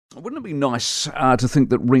Wouldn't it be nice to think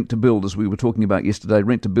that rent to build, as we were talking about yesterday,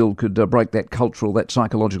 rent to build could break that cultural, that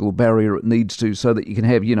psychological barrier it needs to, so that you can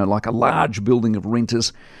have, like a large building of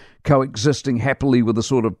renters coexisting happily with the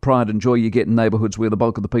sort of pride and joy you get in neighbourhoods where the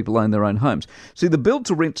bulk of the people own their own homes. See, the build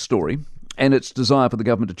to rent story and its desire for the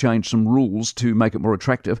government to change some rules to make it more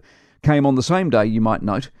attractive came on the same day, you might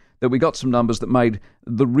note, that we got some numbers that made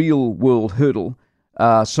the real world hurdle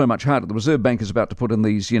so much harder. The Reserve Bank is about to put in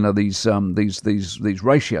these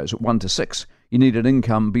ratios at 1 to 6. You need an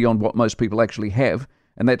income beyond what most people actually have,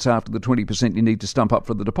 and that's after the 20% you need to stump up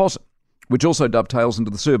for the deposit, which also dovetails into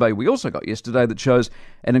the survey we also got yesterday that shows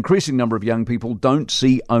an increasing number of young people don't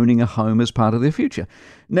see owning a home as part of their future.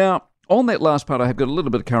 Now, on that last part, I have got a little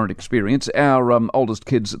bit of current experience. Our oldest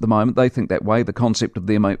kids at the moment, they think that way, the concept of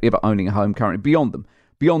them ever owning a home currently,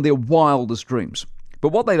 beyond their wildest dreams. But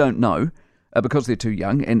what they don't know, because they're too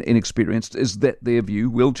young and inexperienced, is that their view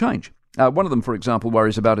will change. One of them, for example,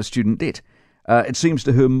 worries about her student debt. It seems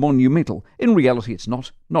to her monumental. In reality, it's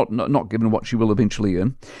not given what she will eventually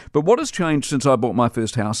earn. But what has changed since I bought my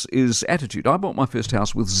first house is attitude. I bought my first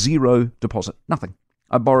house with zero deposit, nothing.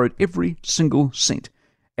 I borrowed every single cent.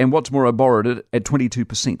 And what's more, I borrowed it at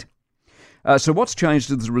 22%. So what's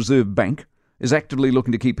changed is the Reserve Bank is actively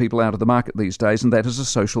looking to keep people out of the market these days, and that is a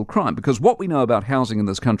social crime. Because what we know about housing in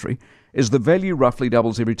this country is the value roughly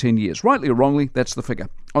doubles every 10 years. Rightly or wrongly, that's the figure.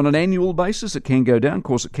 On an annual basis, it can go down. Of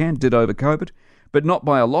course, it did over COVID, but not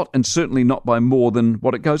by a lot, and certainly not by more than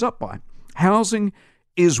what it goes up by. Housing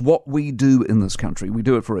is what we do in this country. We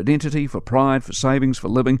do it for identity, for pride, for savings, for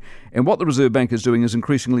living. And what the Reserve Bank is doing is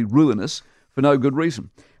increasingly ruinous for no good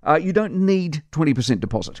reason. You don't need 20%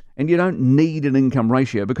 deposit, and you don't need an income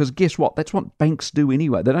ratio, because guess what? That's what banks do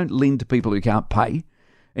anyway. They don't lend to people who can't pay.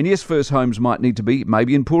 And yes, first homes might need to be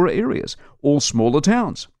maybe in poorer areas or smaller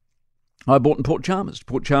towns. I bought in Port Chalmers.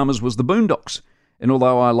 Port Chalmers was the boondocks. And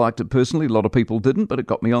although I liked it personally, a lot of people didn't, but it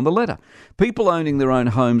got me on the ladder. People owning their own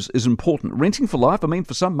homes is important. Renting for life,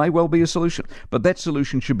 for some may well be a solution. But that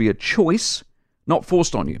solution should be a choice, not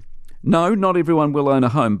forced on you. No, not everyone will own a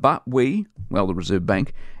home, but the Reserve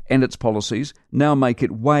Bank and its policies now make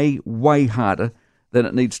it way, way harder than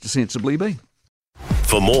it needs to sensibly be.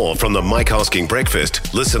 For more from the Mike Hosking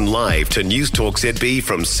Breakfast, listen live to News Talk ZB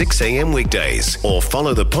from 6 a.m. weekdays or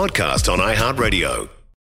follow the podcast on iHeartRadio.